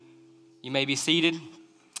You may be seated.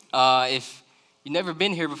 If you've never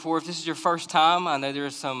been here before, if this is your first time, I know there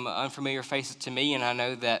are some unfamiliar faces to me, and I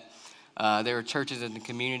know that there are churches in the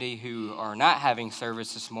community who are not having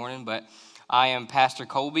service this morning, but I am Pastor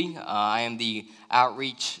Colby. I am the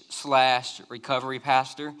outreach/recovery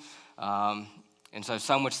pastor, and so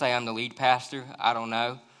some would say I'm the lead pastor. I don't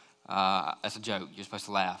know. That's a joke. You're supposed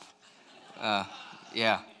to laugh.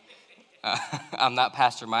 Yeah. I'm not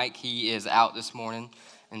Pastor Mike. He is out this morning,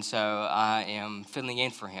 and so I am filling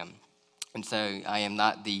in for him. And so I am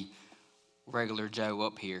not the regular Joe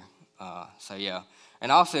up here. Yeah.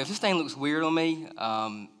 And also, if this thing looks weird on me,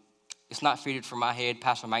 it's not fitted for my head.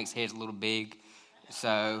 Pastor Mike's head's a little big.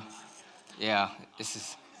 So, yeah,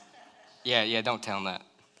 don't tell him that.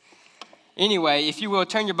 Anyway, if you will,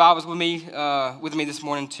 turn your Bibles with me this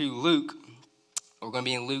morning to Luke. We're going to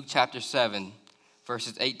be in Luke chapter 7,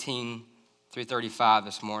 verses 18 through 35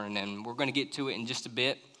 this morning, and we're going to get to it in just a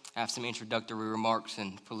bit. I have some introductory remarks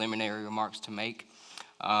and preliminary remarks to make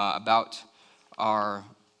about our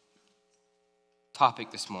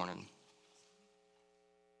topic this morning.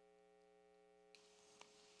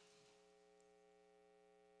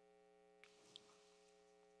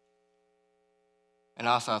 And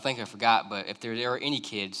also, I think I forgot, but if there are any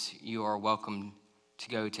kids, you are welcome to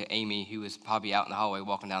go to Amy, who is probably out in the hallway,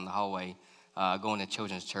 walking down the hallway, going to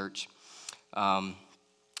children's church.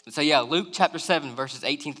 Luke chapter 7, verses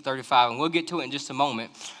 18 to 35, and we'll get to it in just a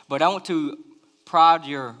moment. But I want to prod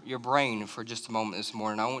your brain for just a moment this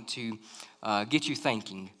morning. I want to get you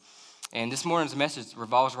thinking. And this morning's message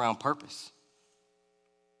revolves around purpose.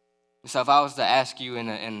 So if I was to ask you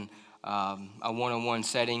in a one-on-one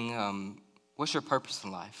setting, what's your purpose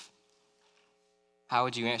in life? How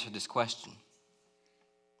would you answer this question?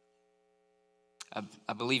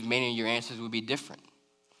 I believe many of your answers would be different.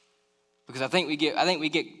 Because I think we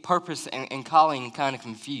get purpose and calling kind of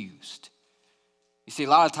confused. You see, a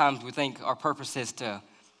lot of times we think our purpose is to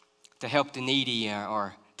help the needy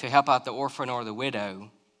or to help out the orphan or the widow.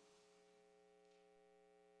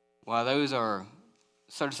 Well, those are,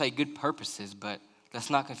 so to say, good purposes, but let's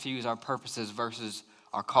not confuse our purposes versus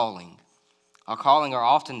our calling. Our calling are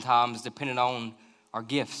oftentimes dependent on our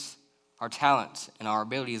gifts, our talents, and our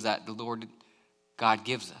abilities that the Lord God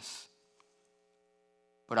gives us.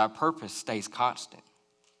 But our purpose stays constant.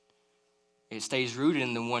 It stays rooted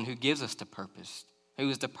in the one who gives us the purpose, who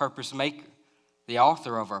is the purpose maker, the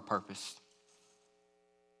author of our purpose.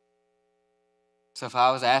 So if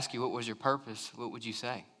I was to ask you what was your purpose, what would you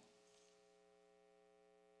say?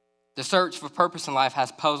 The search for purpose in life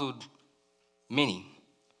has puzzled many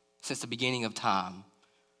since the beginning of time.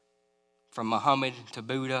 From Muhammad to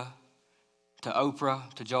Buddha to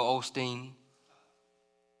Oprah to Joel Osteen,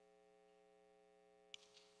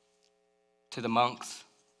 to the monks.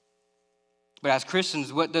 But as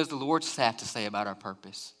Christians, what does the Lord have to say about our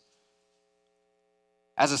purpose?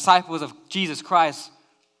 As disciples of Jesus Christ,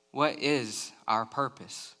 what is our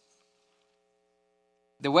purpose?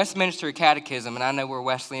 The Westminster Catechism, and I know we're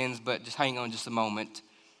Wesleyans, but just hang on just a moment.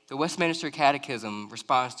 The Westminster Catechism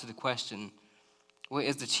responds to the question, what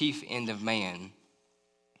is the chief end of man?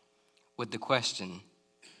 With the question,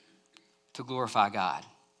 to glorify God.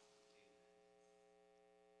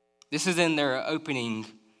 This is in their opening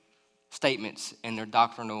statements in their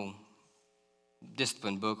doctrinal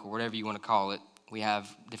discipline book, or whatever you want to call it. We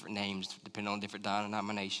have different names depending on different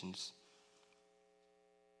denominations.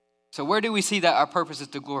 So where do we see that our purpose is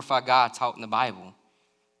to glorify God taught in the Bible?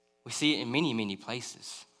 We see it in many, many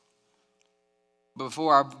places. But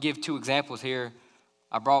before I give two examples here,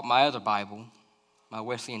 I brought my other Bible, my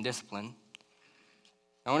Wesleyan Discipline.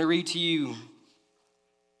 I want to read to you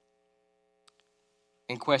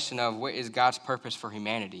in question of what is God's purpose for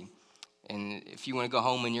humanity. And if you want to go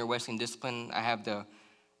home in your Wesleyan Discipline, I have the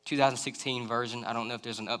 2016 version. I don't know if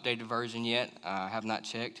there's an updated version yet. I have not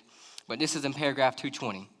checked. But this is in paragraph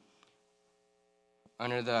 220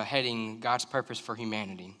 under the heading God's Purpose for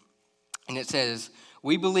Humanity. And it says,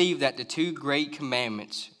 we believe that the two great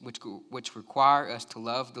commandments which require us to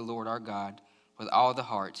love the Lord our God with all the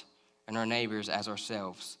heart and our neighbors as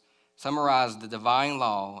ourselves summarize the divine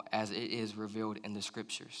law as it is revealed in the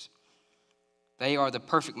scriptures. They are the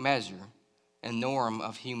perfect measure and norm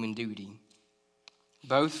of human duty,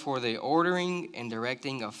 both for the ordering and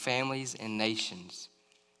directing of families and nations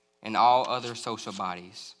and all other social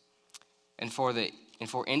bodies, and for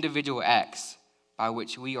individual acts by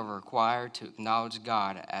which we are required to acknowledge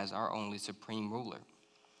God as our only supreme ruler,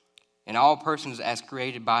 and all persons as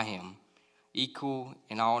created by him, equal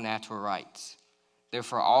in all natural rights.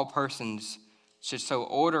 Therefore, all persons should so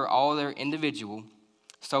order all their individual,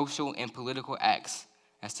 social, and political acts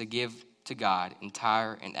as to give to God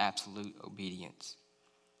entire and absolute obedience,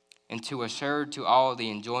 and to assure to all the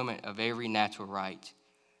enjoyment of every natural right,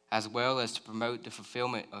 as well as to promote the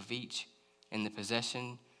fulfillment of each in the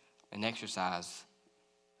possession and exercise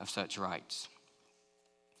of such rights.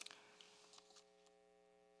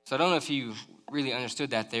 So I don't know if you really understood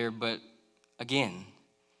that there, but again,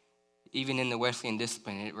 even in the Wesleyan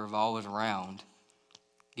discipline, it revolves around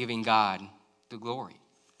giving God the glory.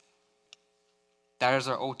 That is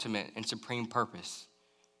our ultimate and supreme purpose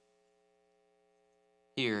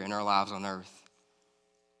here in our lives on earth.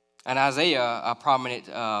 And Isaiah, a prominent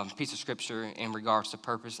piece of scripture in regards to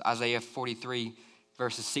purpose, Isaiah 43,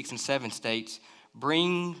 verses 6 and 7 states,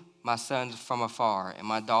 "Bring my sons from afar and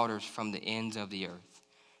my daughters from the ends of the earth.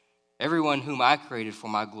 Everyone whom I created for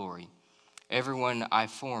my glory, everyone I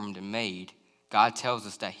formed and made." God tells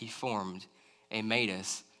us that he formed and made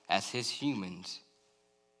us as his humans,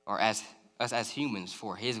 or as us as humans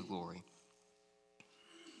for his glory.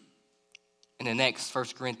 In the next,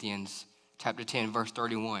 1 Corinthians chapter 10, verse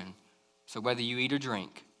 31. "So whether you eat or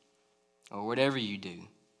drink, or whatever you do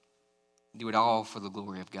it all for the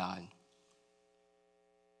glory of God."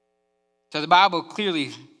 So the Bible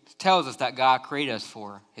clearly tells us that God created us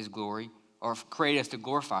for his glory, or created us to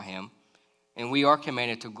glorify him, and we are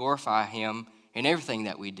commanded to glorify him in everything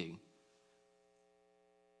that we do.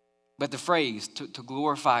 But the phrase to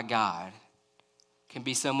glorify God can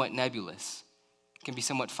be somewhat nebulous, can be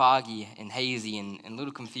somewhat foggy and hazy and a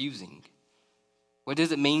little confusing. What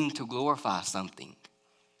does it mean to glorify something?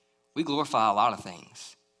 We glorify a lot of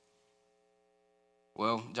things.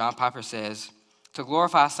 Well, John Piper says, to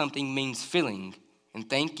glorify something means feeling and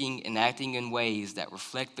thinking and acting in ways that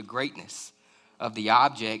reflect the greatness of the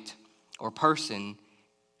object or person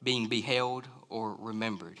being beheld or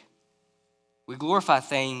remembered. We glorify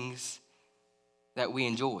things that we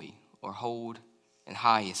enjoy or hold in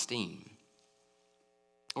high esteem.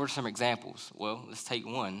 What are some examples? Well, let's take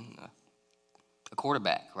one. A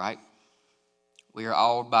quarterback, right? We are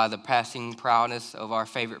awed by the passing prowess of our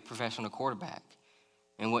favorite professional quarterback.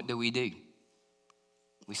 And what do?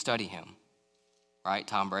 We study him, right?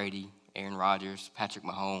 Tom Brady, Aaron Rodgers, Patrick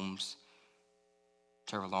Mahomes,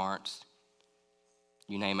 Trevor Lawrence,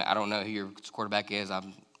 you name it. I don't know who your quarterback is.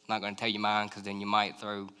 I'm not going to tell you mine because then you might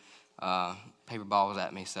throw paper balls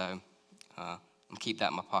at me. So I'm going to keep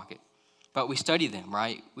that in my pocket. But we study them,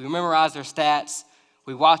 right? We memorize their stats.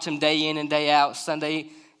 We watch them day in and day out, Sunday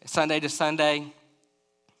to Sunday.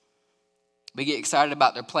 We get excited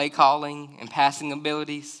about their play calling and passing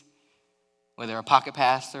abilities, whether a pocket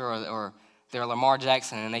passer or they're Lamar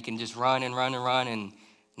Jackson and they can just run and run and run and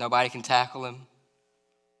nobody can tackle him.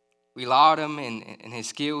 We laud him in his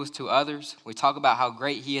skills to others. We talk about how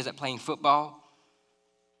great he is at playing football.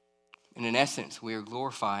 And in essence, we are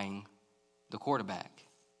glorifying the quarterback.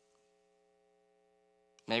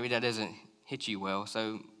 Maybe that doesn't hit you well,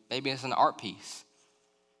 so maybe it's an art piece.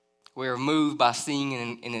 We are moved by seeing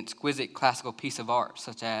an exquisite classical piece of art,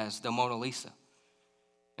 such as the Mona Lisa.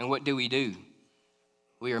 And what do?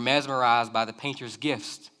 We are mesmerized by the painter's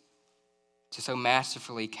gifts to so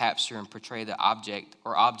masterfully capture and portray the object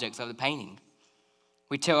or objects of the painting.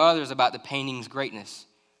 We tell others about the painting's greatness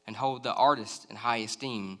and hold the artist in high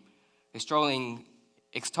esteem, extolling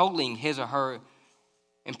his or her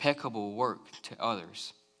impeccable work to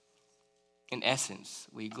others. In essence,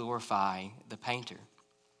 we glorify the painter.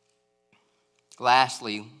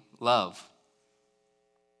 Lastly, love.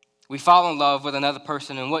 We fall in love with another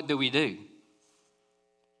person, and what do?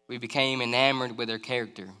 We became enamored with their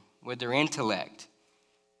character, with their intellect,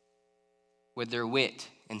 with their wit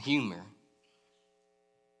and humor,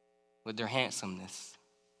 with their handsomeness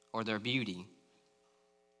or their beauty.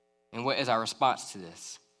 And what is our response to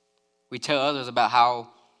this? We tell others about how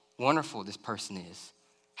wonderful this person is,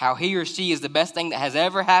 how he or she is the best thing that has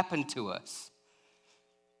ever happened to us.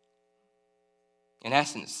 In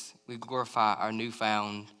essence, we glorify our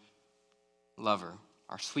newfound lover,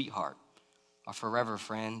 our sweetheart, our forever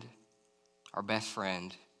friend, our best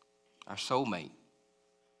friend, our soulmate.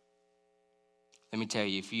 Let me tell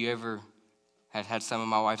you, if you ever had some of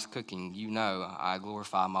my wife's cooking, you know I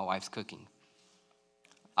glorify my wife's cooking.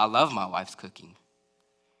 I love my wife's cooking.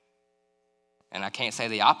 And I can't say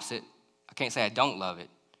the opposite. I can't say I don't love it,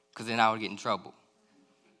 because then I would get in trouble.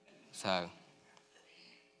 So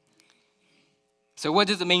what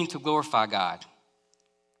does it mean to glorify God?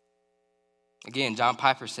 Again, John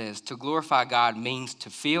Piper says, to glorify God means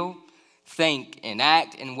to feel, think, and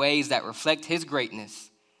act in ways that reflect his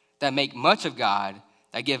greatness, that make much of God,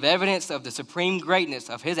 that give evidence of the supreme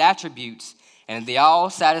greatness of his attributes and the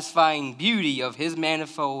all-satisfying beauty of his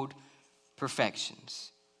manifold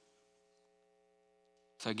perfections.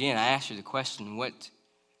 So again, I ask you the question, what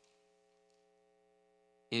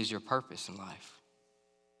is your purpose in life?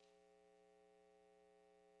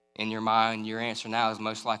 In your mind, your answer now is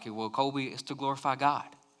most likely, well, Colby, it's to glorify God.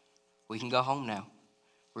 We can go home now.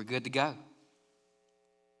 We're good to go.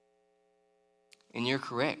 And you're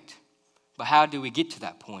correct. But how do we get to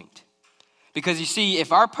that point? Because you see,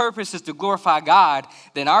 if our purpose is to glorify God,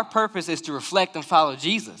 then our purpose is to reflect and follow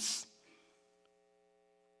Jesus.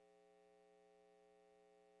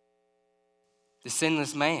 The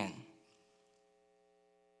sinless man,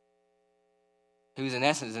 who's in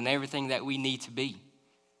essence in everything that we need to be.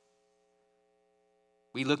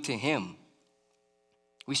 We look to him.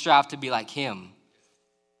 We strive to be like him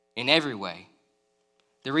in every way.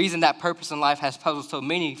 The reason that purpose in life has puzzled so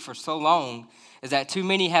many for so long is that too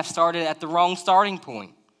many have started at the wrong starting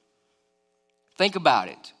point. Think about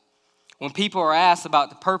it. When people are asked about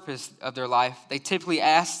the purpose of their life, they typically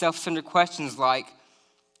ask self-centered questions like,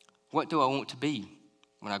 what do I want to be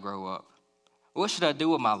when I grow up? What should I do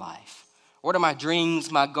with my life? What are my dreams,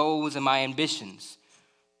 my goals, and my ambitions?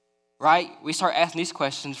 Right? We start asking these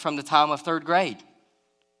questions from the time of third grade.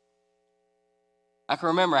 I can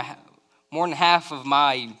remember more than half of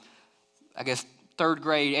my, third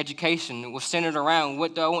grade education was centered around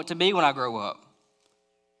what do I want to be when I grow up?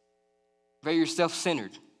 Very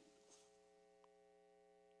self-centered.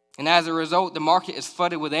 And as a result, the market is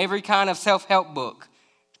flooded with every kind of self-help book,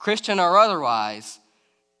 Christian or otherwise,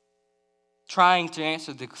 trying to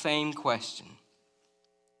answer the same question.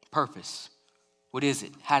 Purpose. What is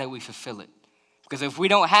it? How do we fulfill it? Because if we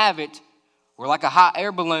don't have it, we're like a hot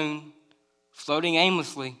air balloon floating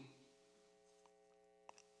aimlessly.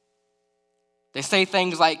 They say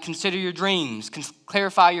things like consider your dreams,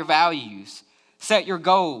 clarify your values, set your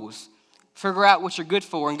goals, figure out what you're good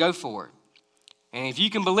for and go for it. And if you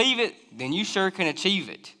can believe it, then you sure can achieve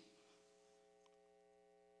it.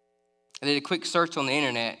 I did a quick search on the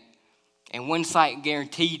internet, and one site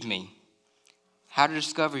guaranteed me how to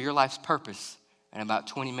discover your life's purpose in about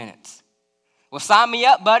 20 minutes. Well, sign me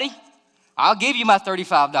up, buddy. I'll give you my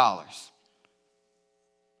 $35.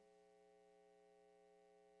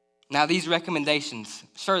 Now, these recommendations,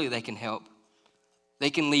 surely they can help.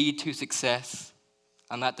 They can lead to success.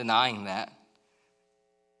 I'm not denying that.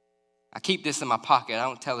 I keep this in my pocket. I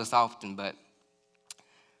don't tell this often, but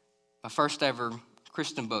my first ever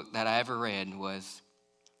Christian book that I ever read was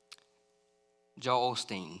Joel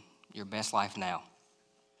Osteen, Your Best Life Now.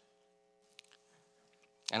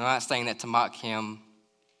 And I'm not saying that to mock him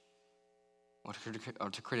or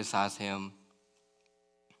to criticize him.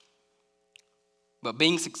 But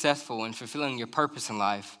being successful and fulfilling your purpose in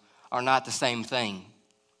life are not the same thing.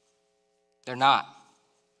 They're not.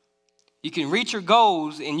 You can reach your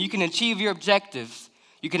goals and you can achieve your objectives.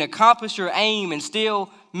 You can accomplish your aim and still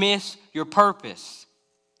miss your purpose.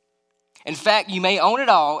 In fact, you may own it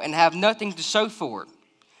all and have nothing to show for it.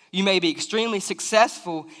 You may be extremely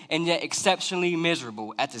successful and yet exceptionally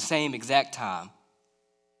miserable at the same exact time.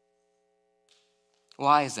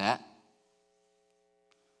 Why is that?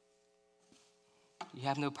 You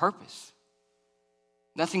have no purpose.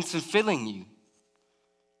 Nothing's fulfilling you.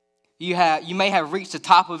 You may have reached the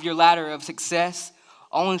top of your ladder of success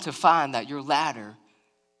only to find that your ladder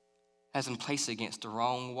has been placed against the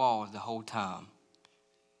wrong wall the whole time.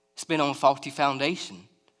 It's been on faulty foundation.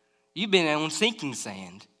 You've been on sinking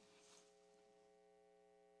sand.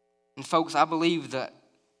 And folks, I believe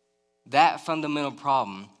that fundamental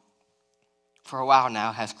problem for a while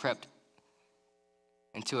now has crept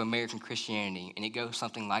into American Christianity, and it goes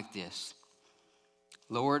something like this.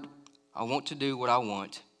 Lord, I want to do what I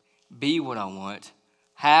want, be what I want,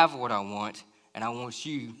 have what I want, and I want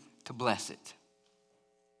you to bless it.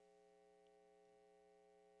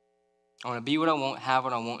 I want to be what I want, have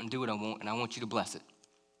what I want, and do what I want, and I want you to bless it.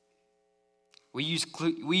 We use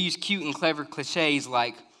cute and clever cliches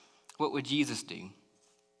like, what would Jesus do?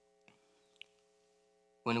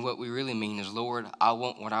 When what we really mean is, Lord, I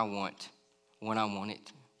want what I want, when I want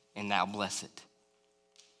it, and now bless it.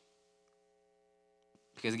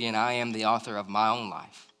 Because again, I am the author of my own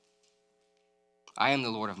life. I am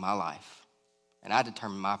the Lord of my life, and I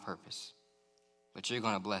determine my purpose, but you're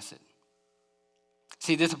going to bless it.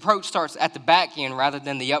 See, this approach starts at the back end rather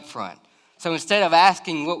than the up front. So instead of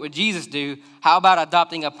asking, what would Jesus do, how about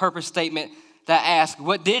adopting a purpose statement that asks,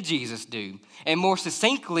 what did Jesus do? And more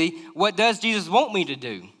succinctly, what does Jesus want me to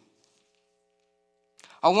do?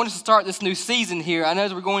 I want us to start this new season here. I know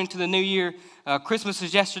that we're going into the new year. Christmas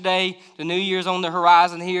is yesterday. The new year's on the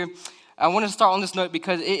horizon here. I want to start on this note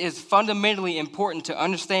because it is fundamentally important to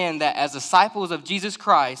understand that as disciples of Jesus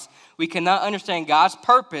Christ, we cannot understand God's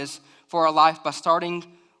purpose for our life by starting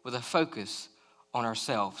with a focus on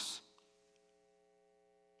ourselves.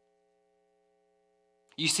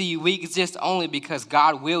 You see, we exist only because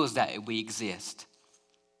God wills that we exist.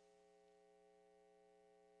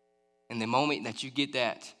 And the moment that you get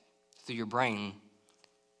that through your brain,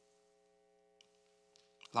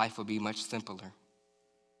 life will be much simpler.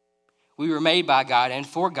 We were made by God and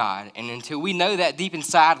for God, and until we know that deep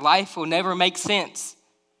inside, life will never make sense.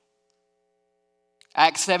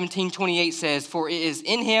 Acts 17:28 says, "For it is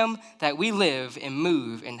in him that we live and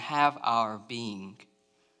move and have our being."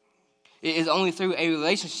 It is only through a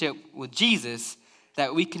relationship with Jesus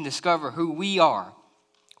that we can discover who we are,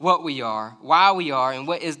 what we are, why we are, and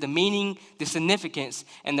what is the meaning, the significance,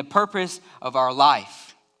 and the purpose of our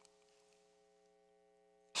life.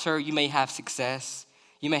 Sure, you may have success,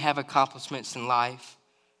 you may have accomplishments in life,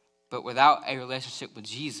 but without a relationship with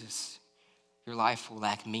Jesus, your life will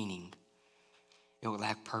lack meaning. It will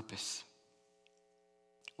lack purpose.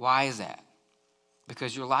 Why is that?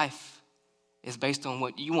 Because your life is based on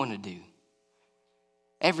what you want to do.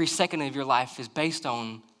 Every second of your life is based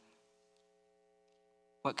on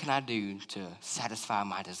what can I do to satisfy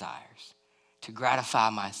my desires, to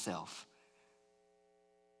gratify myself,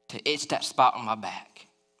 to itch that spot on my back,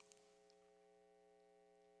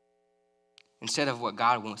 instead of what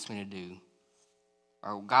God wants me to do,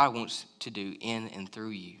 or what God wants to do in and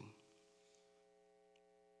through you.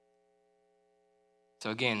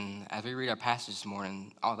 So again, as we read our passage this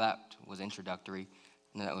morning, all that was introductory.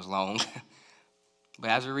 I know that was long. But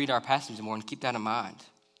as we read our passage this morning, keep that in mind.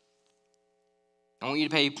 I want you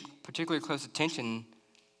to pay particularly close attention.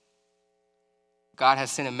 God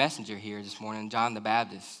has sent a messenger here this morning, John the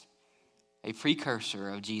Baptist, a precursor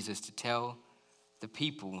of Jesus, to tell the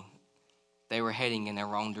people they were heading in the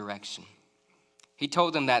wrong direction. He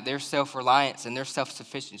told them that their self-reliance and their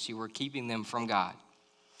self-sufficiency were keeping them from God.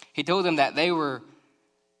 He told them that they were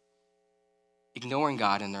ignoring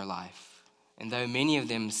God in their life. And though many of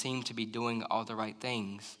them seemed to be doing all the right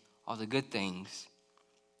things, all the good things,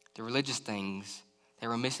 the religious things, they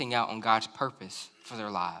were missing out on God's purpose for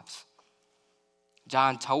their lives.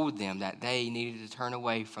 John told them that they needed to turn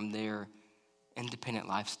away from their independent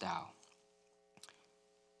lifestyle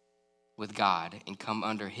with God and come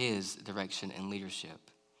under his direction and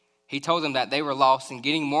leadership. He told them that they were lost and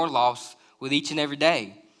getting more lost with each and every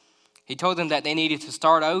day. He told them that they needed to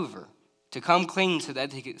start over, to come clean so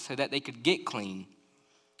that they could get clean.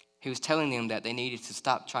 He was telling them that they needed to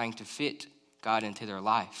stop trying to fit God into their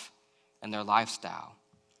life and their lifestyle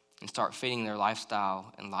and start fitting their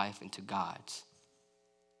lifestyle and life into God's.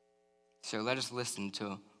 So let us listen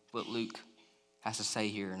to what Luke has to say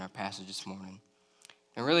here in our passage this morning.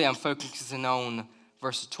 And really I'm focusing on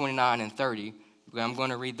verses 29 and 30, but I'm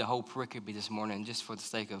going to read the whole pericope this morning just for the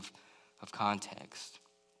sake of context.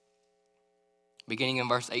 Beginning in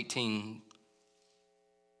verse 18,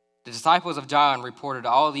 the disciples of John reported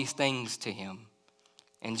all these things to him.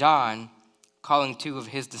 And John, calling two of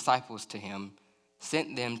his disciples to him,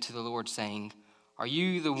 sent them to the Lord, saying, "Are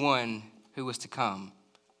you the one who is to come,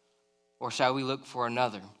 or shall we look for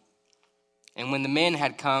another?" And when the men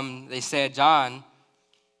had come, they said, John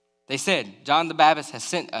the Baptist has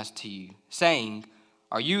sent us to you, saying,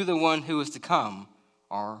 "Are you the one who is to come,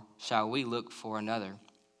 or shall we look for another?"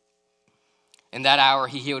 In that hour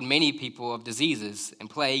he healed many people of diseases and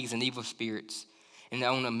plagues and evil spirits, and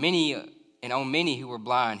on many who were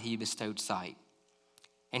blind he bestowed sight.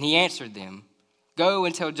 And he answered them, "Go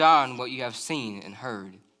and tell John what you have seen and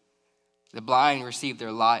heard. The blind receive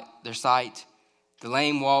their sight, the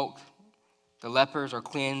lame walk, the lepers are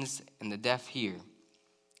cleansed, and the deaf hear.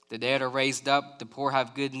 The dead are raised up, the poor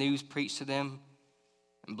have good news preached to them,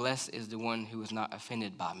 and blessed is the one who is not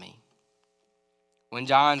offended by me." When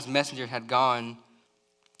John's messenger had gone,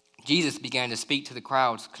 Jesus began to speak to the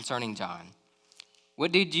crowds concerning John.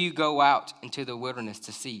 "What did you go out into the wilderness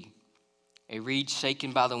to see? A reed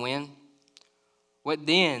shaken by the wind? What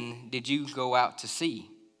then did you go out to see?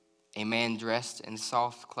 A man dressed in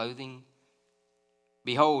soft clothing?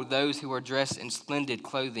 Behold, those who are dressed in splendid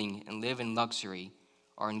clothing and live in luxury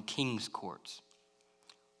are in king's courts.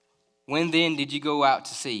 When then did you go out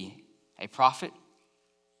to see? A prophet?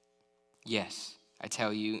 Yes, I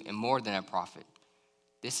tell you, and more than a prophet.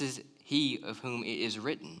 This is he of whom it is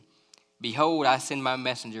written, 'Behold, I send my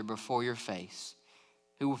messenger before your face,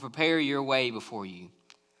 who will prepare your way before you.'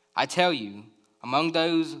 I tell you, among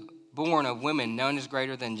those born of women, none is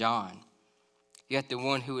greater than John. Yet the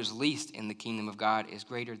one who is least in the kingdom of God is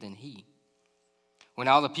greater than he." When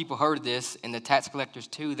all the people heard this, and the tax collectors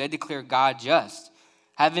too, they declared God just,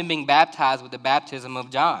 having been baptized with the baptism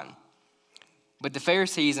of John. But the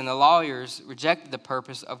Pharisees and the lawyers rejected the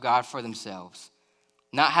purpose of God for themselves,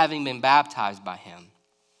 not having been baptized by him.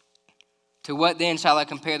 To what then shall I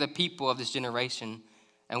compare the people of this generation,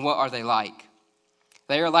 and what are they like?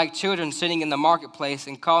 They are like children sitting in the marketplace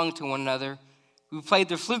and calling to one another, we played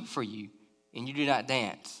the flute for you, and you do not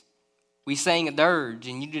dance. We sang a dirge,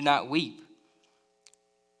 and you do not weep.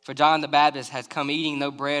 For John the Baptist has come eating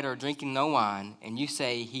no bread or drinking no wine, and you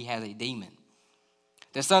say he has a demon.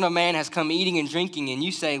 The Son of Man has come eating and drinking, and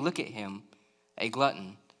you say, look at him, a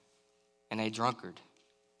glutton and a drunkard,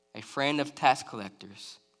 a friend of tax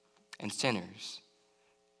collectors and sinners.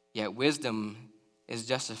 Yet wisdom is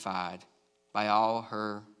justified by all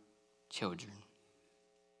her children.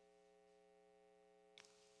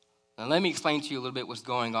 Now let me explain to you a little bit what's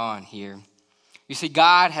going on here. You see,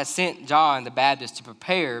 God has sent John the Baptist to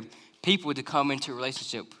prepare people to come into a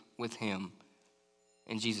relationship with him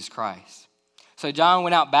in Jesus Christ. So John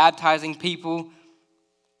went out baptizing people.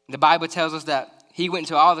 The Bible tells us that he went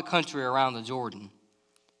into all the country around the Jordan,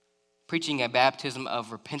 preaching a baptism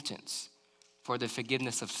of repentance for the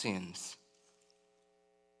forgiveness of sins.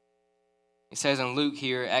 It says in Luke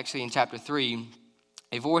here, actually in chapter 3,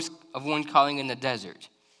 a voice of one calling in the desert,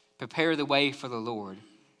 prepare the way for the Lord,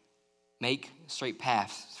 make straight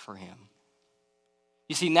paths for him.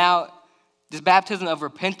 You see, now this baptism of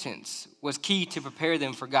repentance was key to prepare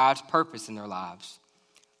them for God's purpose in their lives.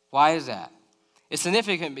 Why is that? It's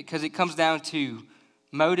significant because it comes down to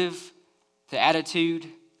motive, to attitude,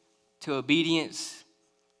 to obedience,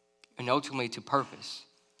 and ultimately to purpose.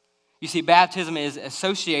 You see, baptism is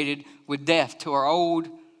associated with death to our old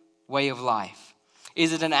way of life.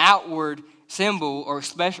 Is it an outward symbol or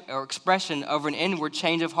expression of an inward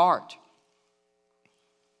change of heart?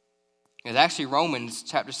 It's actually Romans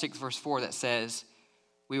chapter 6, verse 4 that says,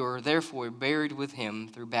 we were therefore buried with him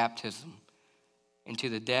through baptism into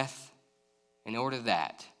the death, in order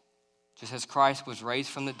that, just as Christ was raised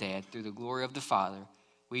from the dead through the glory of the Father,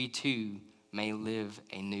 we too may live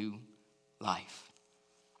a new life.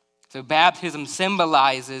 So baptism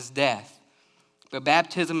symbolizes death, but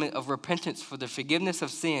baptism of repentance for the forgiveness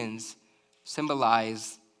of sins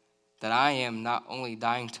symbolizes that I am not only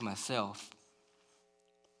dying to myself,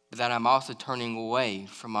 but that I'm also turning away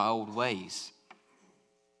from my old ways.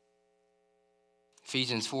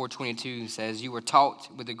 Ephesians 4:22 says, you were taught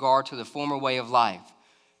with regard to the former way of life,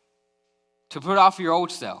 to put off your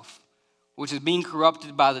old self, which is being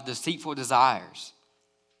corrupted by the deceitful desires,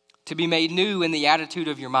 to be made new in the attitude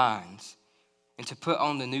of your minds, and to put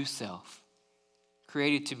on the new self,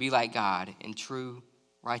 created to be like God in true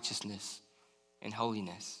righteousness and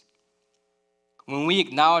holiness. When we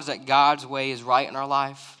acknowledge that God's way is right in our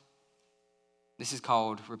life, this is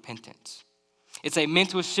called repentance. It's a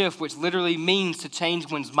mental shift, which literally means to change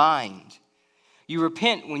one's mind. You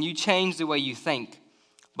repent when you change the way you think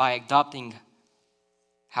by adopting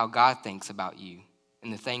how God thinks about you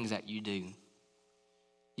and the things that you do.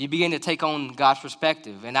 You begin to take on God's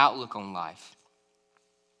perspective and outlook on life.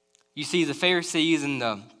 You see, the Pharisees and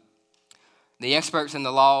the experts in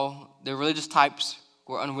the law, the religious types,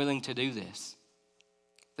 were unwilling to do this.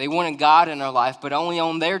 They wanted God in their life, but only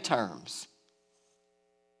on their terms.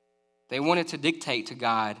 They wanted to dictate to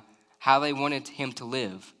God how they wanted him to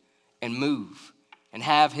live and move and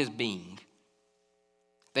have his being.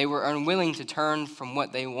 They were unwilling to turn from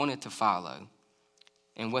what they wanted to follow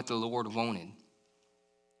and what the Lord wanted.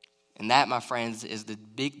 And that, my friends, is the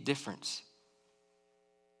big difference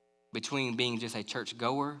between being just a church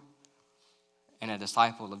goer and a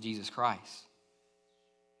disciple of Jesus Christ.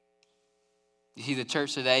 You see, the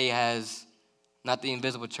church today has, not the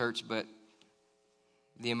invisible church, but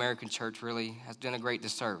the American church really has done a great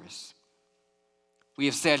disservice. We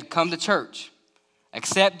have said, come to church,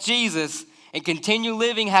 accept Jesus, and continue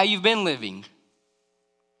living how you've been living.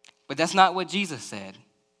 But that's not what Jesus said.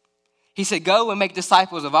 He said, go and make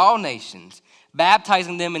disciples of all nations,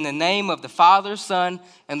 baptizing them in the name of the Father, Son,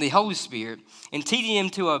 and the Holy Spirit, and teaching them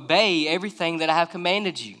to obey everything that I have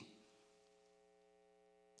commanded you.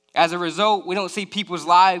 As a result, we don't see people's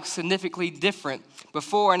lives significantly different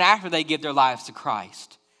before and after they give their lives to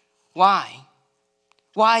Christ. Why?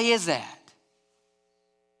 Why is that?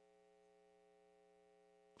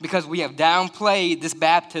 Because we have downplayed this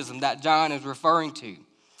baptism that John is referring to.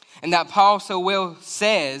 And that Paul so well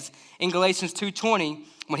says in Galatians 2:20,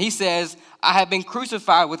 when he says, I have been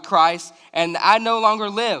crucified with Christ, and I no longer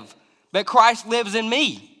live, but Christ lives in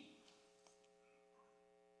me.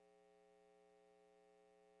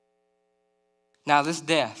 Now, this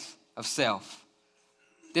death of self,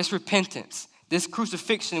 this repentance, this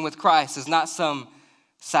crucifixion with Christ is not some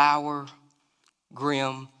sour,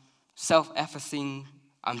 grim, self-effacing,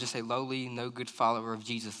 I'm just a lowly, no good follower of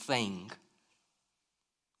Jesus thing.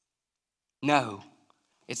 No,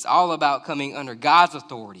 It's all about coming under God's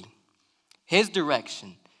authority, His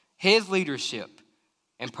direction, His leadership,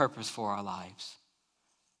 and purpose for our lives.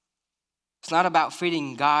 It's not about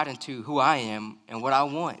fitting God into who I am and what I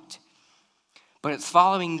want, but it's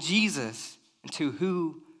following Jesus into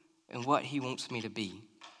who and what He wants me to be.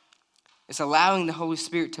 It's allowing the Holy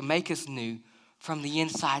Spirit to make us new from the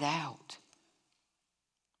inside out.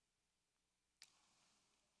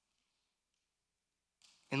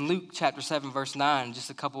 In Luke chapter 7, verse 9, just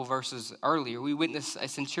a couple of verses earlier, we witnessed a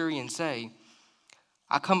centurion say,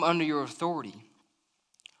 I come under your authority.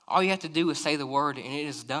 All you have to do is say the word and it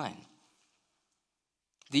is done.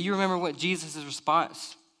 Do you remember what Jesus'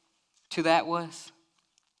 response to that was?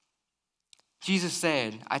 Jesus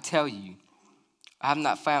said, I tell you, I have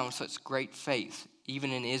not found such great faith,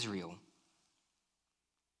 even in Israel.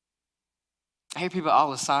 I hear people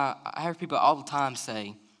all the time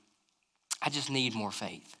say, I just need more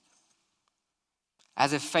faith.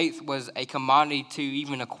 As if faith was a commodity to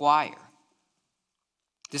even acquire.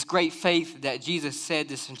 This great faith that Jesus said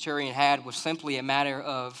the centurion had was simply a matter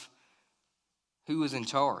of who was in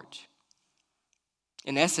charge.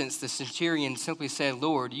 In essence, the centurion simply said,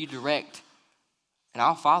 Lord, you direct, and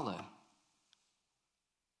I'll follow.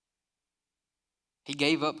 He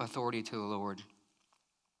gave up authority to the Lord.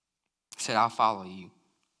 He said, I'll follow you.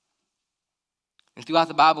 And throughout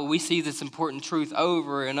the Bible, we see this important truth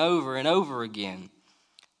over and over and over again.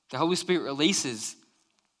 The Holy Spirit releases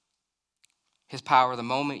His power the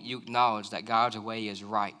moment you acknowledge that God's way is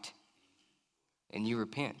right and you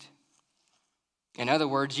repent. In other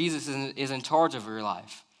words, Jesus is in charge of your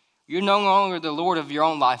life. You're no longer the Lord of your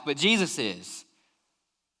own life, but Jesus is.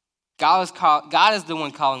 God is the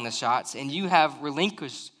one calling the shots, and you have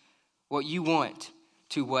relinquished what you want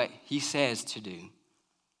to what He says to do.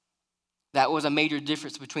 That was a major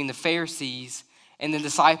difference between the Pharisees and the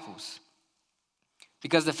disciples.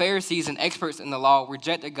 Because the Pharisees and experts in the law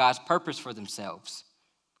rejected God's purpose for themselves.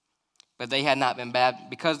 But they had not been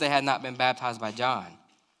because they had not been baptized by John.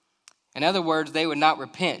 In other words, they would not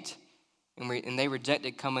repent, and they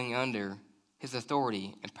rejected coming under His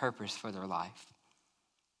authority and purpose for their life.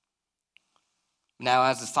 Now,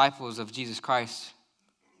 as disciples of Jesus Christ,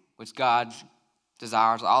 which God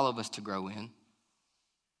desires all of us to grow in,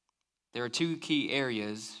 there are two key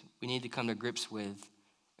areas we need to come to grips with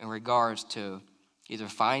in regards to either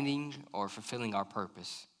finding or fulfilling our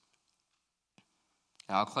purpose.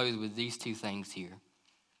 And I'll close with these two things here.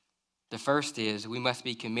 The first is we must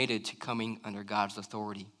be committed to coming under God's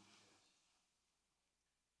authority.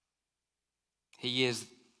 He is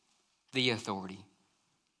the authority.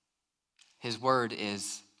 His word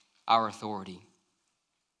is our authority.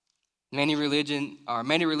 Many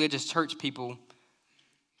religious church people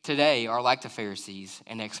today are like the Pharisees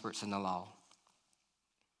and experts in the law.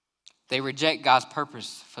 They reject God's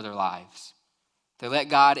purpose for their lives. They let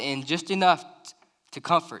God in just enough to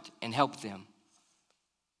comfort and help them,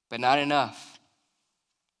 but not enough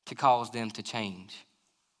to cause them to change.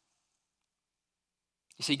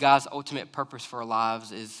 You see, God's ultimate purpose for our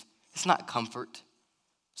lives it's not comfort.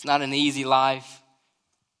 It's not an easy life.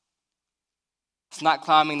 It's not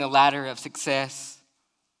climbing the ladder of success,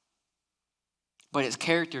 but it's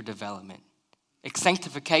character development. It's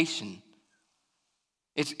sanctification.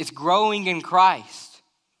 It's growing in Christ.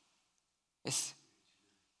 It's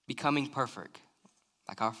becoming perfect,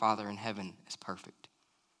 like our Father in heaven is perfect.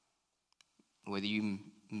 Whether you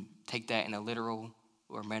take that in a literal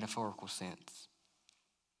or metaphorical sense.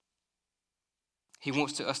 He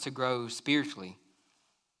wants us to grow spiritually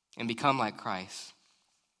and become like Christ.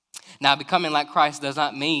 Now, becoming like Christ does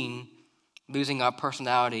not mean losing our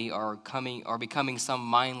personality or becoming some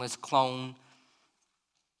mindless clone,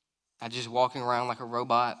 just walking around like a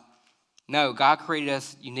robot. No, God created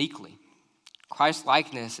us uniquely. Christ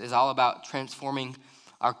likeness is all about transforming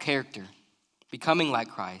our character, becoming like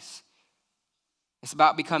Christ. It's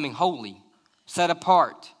about becoming holy, set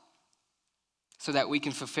apart, so that we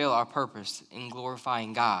can fulfill our purpose in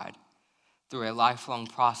glorifying God through a lifelong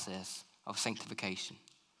process of sanctification.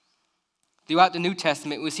 Throughout the New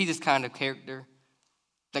Testament, we see this kind of character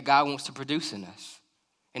that God wants to produce in us.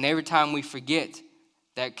 And every time we forget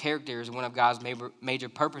that character is one of God's major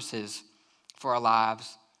purposes for our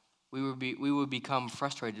lives, we will become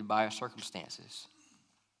frustrated by our circumstances.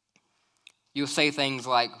 You'll say things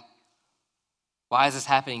like, why is this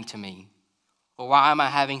happening to me? Or why am I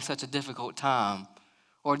having such a difficult time?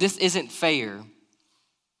 Or this isn't fair.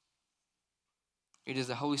 It is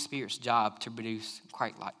the Holy Spirit's job to produce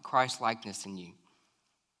Christ-likeness in you.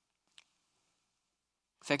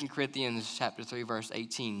 2 Corinthians chapter 3, verse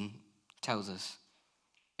 18 tells us,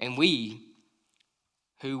 and we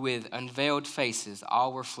who with unveiled faces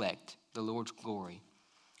all reflect the Lord's glory,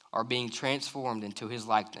 are being transformed into his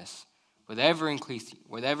likeness with ever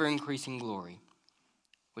increasing glory,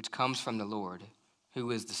 which comes from the Lord,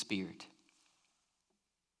 who is the Spirit.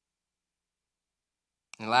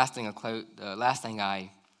 And the last thing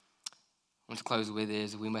I want to close with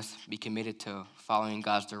is we must be committed to following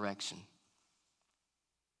God's direction.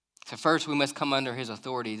 So first, we must come under his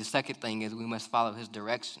authority. The second thing is we must follow his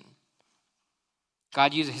direction.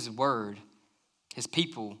 God uses his word, his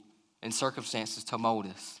people, and circumstances to mold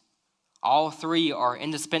us. All three are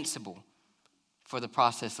indispensable for the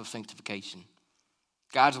process of sanctification.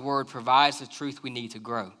 God's word provides the truth we need to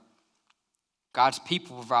grow. God's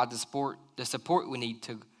people provide the support we need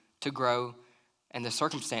to grow, and the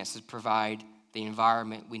circumstances provide the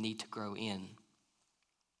environment we need to grow in.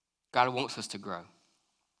 God wants us to grow.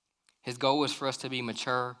 His goal is for us to be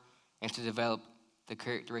mature and to develop the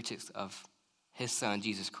characteristics of his Son,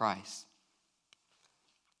 Jesus Christ.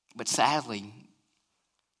 But sadly,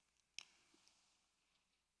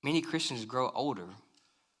 many Christians grow older,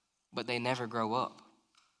 but they never grow up.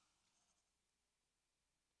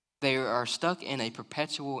 They are stuck in a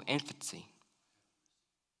perpetual infancy.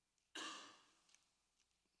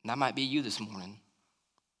 And that might be you this morning.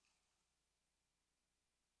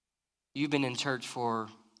 You've been in church for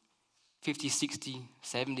 50, 60,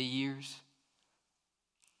 70 years,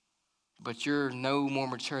 but you're no more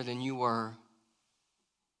mature than you were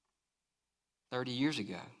 30 years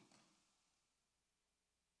ago.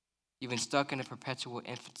 You've been stuck in a perpetual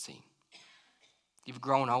infancy. You've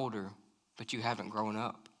grown older, but you haven't grown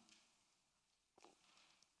up.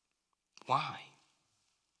 Why?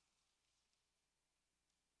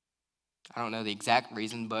 I don't know the exact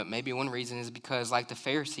reason, but maybe one reason is because, like the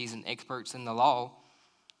Pharisees and experts in the law,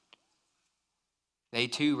 they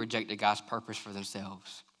too rejected God's purpose for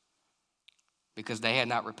themselves because they had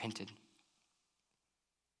not repented.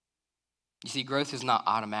 You see, growth is not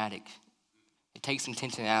automatic. It takes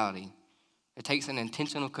intentionality. It takes an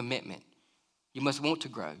intentional commitment. You must want to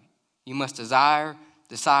grow. You must desire,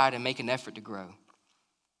 decide, and make an effort to grow.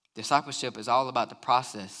 Discipleship is all about the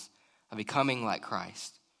process of becoming like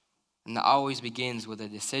Christ. And that always begins with a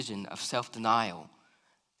decision of self-denial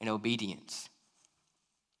and obedience.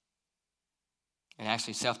 And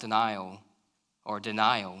actually, self-denial or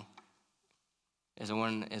denial is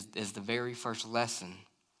the very first lesson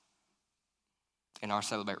in our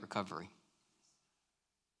Celebrate Recovery.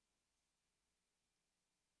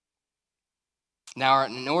 Now,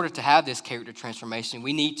 in order to have this character transformation,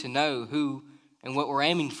 we need to know who and what we're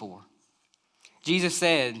aiming for. Jesus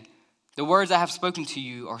said, "The words I have spoken to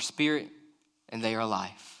you are spirit and they are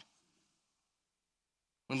life."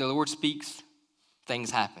 When the Lord speaks,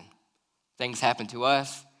 things happen. Things happen to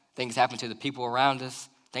us. Things happen to the people around us.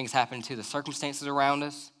 Things happen to the circumstances around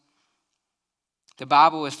us. The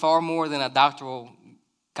Bible is far more than a doctrinal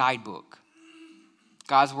guidebook.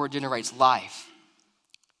 God's word generates life.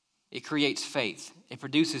 It creates faith. It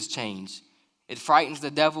produces change. It frightens the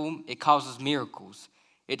devil. It causes miracles.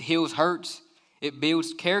 It heals hurts. It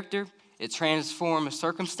builds character. It transforms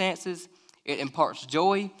circumstances. It imparts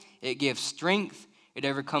joy. It gives strength. It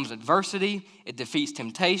overcomes adversity. It defeats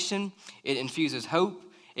temptation. It infuses hope.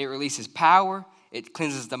 It releases power. It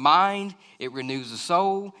cleanses the mind. It renews the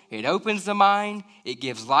soul. It opens the mind. It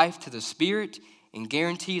gives life to the spirit and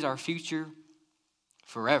guarantees our future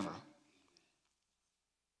forever.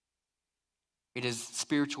 It is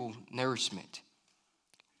spiritual nourishment,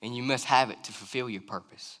 and you must have it to fulfill your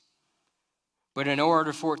purpose. But in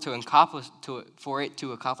order for it to accomplish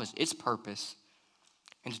its purpose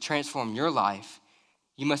and to transform your life,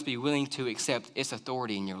 you must be willing to accept its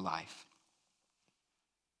authority in your life.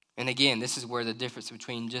 And again, this is where the difference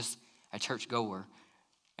between just a churchgoer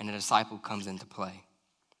and a disciple comes into play.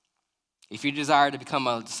 If you desire to become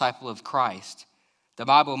a disciple of Christ, the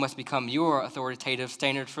Bible must become your authoritative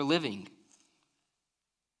standard for living.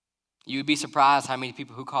 You would be surprised how many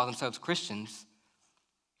people who call themselves Christians,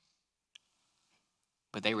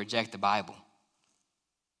 but they reject the Bible.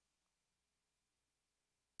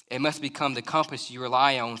 It must become the compass you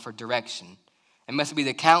rely on for direction. It must be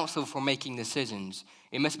the counsel for making decisions.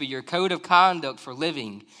 It must be your code of conduct for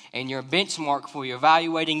living and your benchmark for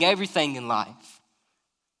evaluating everything in life.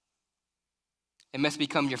 It must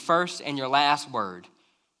become your first and your last word.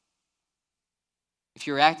 If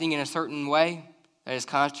you're acting in a certain way that is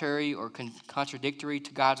contrary or contradictory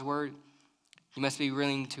to God's word, you must be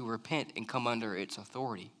willing to repent and come under its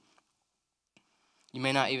authority. You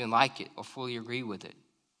may not even like it or fully agree with it,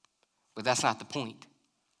 but that's not the point.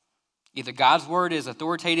 Either God's word is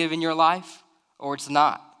authoritative in your life or it's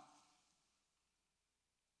not.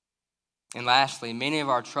 And lastly, many of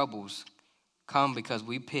our troubles come because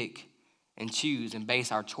we pick and choose and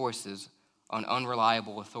base our choices on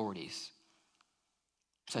unreliable authorities,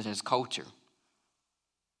 such as culture.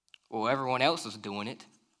 Well, everyone else is doing it,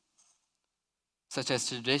 such as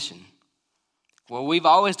tradition. Well, we've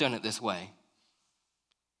always done it this way.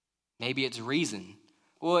 Maybe it's reason.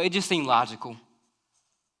 Well, it just seemed logical.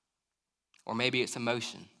 Or maybe it's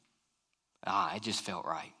emotion. It just felt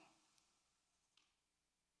right.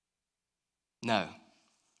 No.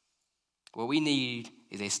 What we need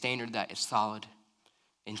is a standard that is solid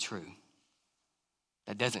and true,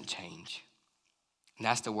 that doesn't change. And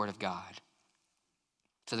that's the Word of God.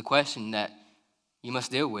 So the question that you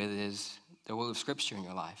must deal with is the role of Scripture in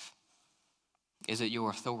your life. Is it your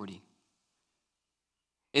authority?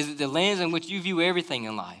 Is it the lens in which you view everything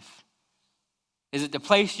in life? Is it the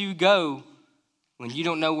place you go when you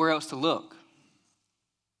don't know where else to look?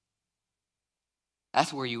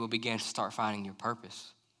 That's where you will begin to start finding your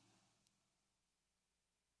purpose.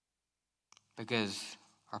 Because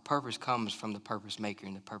our purpose comes from the purpose maker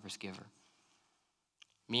and the purpose giver.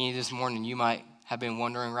 Me this morning, you might have been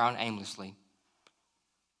wandering around aimlessly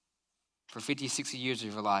for 50, 60 years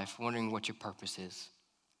of your life, wondering what your purpose is.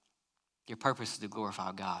 Your purpose is to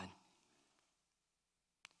glorify God.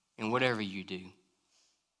 And whatever you do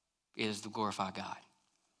is to glorify God.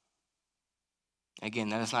 Again,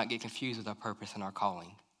 let us not get confused with our purpose and our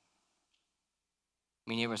calling.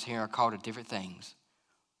 Many of us here are called to different things,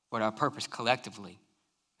 but our purpose collectively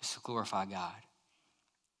is to glorify God.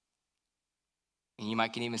 And you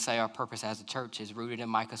might can even say our purpose as a church is rooted in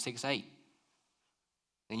Micah 6:8.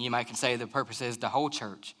 Then you might can say the purpose is the whole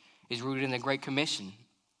church is rooted in the Great Commission.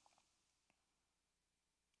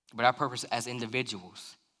 But our purpose as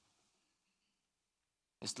individuals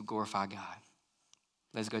is to glorify God.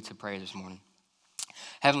 Let's go to prayer this morning.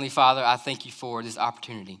 Heavenly Father, I thank you for this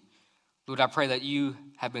opportunity. Lord, I pray that you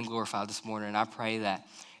have been glorified this morning, and I pray that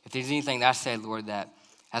if there's anything that I said, Lord, that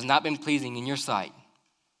has not been pleasing in your sight,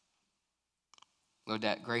 Lord,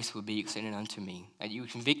 that grace would be extended unto me, that you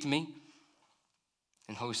would convict me,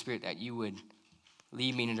 and Holy Spirit, that you would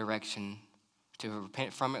lead me in a direction to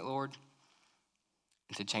repent from it, Lord,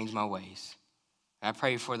 and to change my ways. And I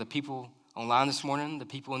pray for the people online this morning, the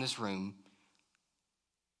people in this room,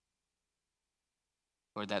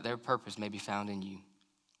 Lord, that their purpose may be found in you.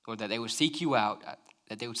 Lord, that they would seek you out,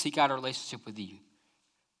 that they would seek out a relationship with you,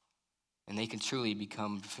 and they can truly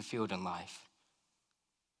become fulfilled in life.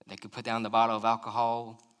 That they could put down the bottle of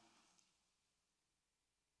alcohol,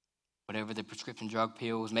 whatever the prescription drug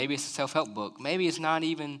pills. Maybe it's a self-help book. Maybe it's not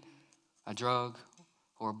even a drug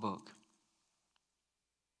or a book.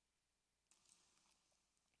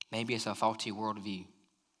 Maybe it's a faulty worldview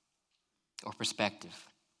or perspective.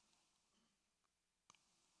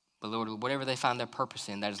 But Lord, whatever they find their purpose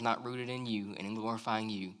in that is not rooted in you and in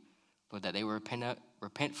glorifying you, Lord, that they will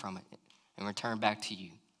repent from it and return back to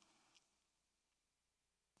you.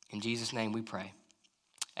 In Jesus' name we pray.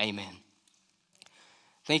 Amen.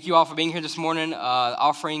 Thank you all for being here this morning. The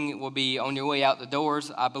offering will be on your way out the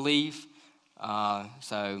doors, I believe.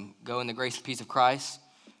 So go in the grace and peace of Christ,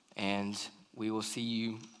 and we will see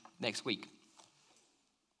you next week.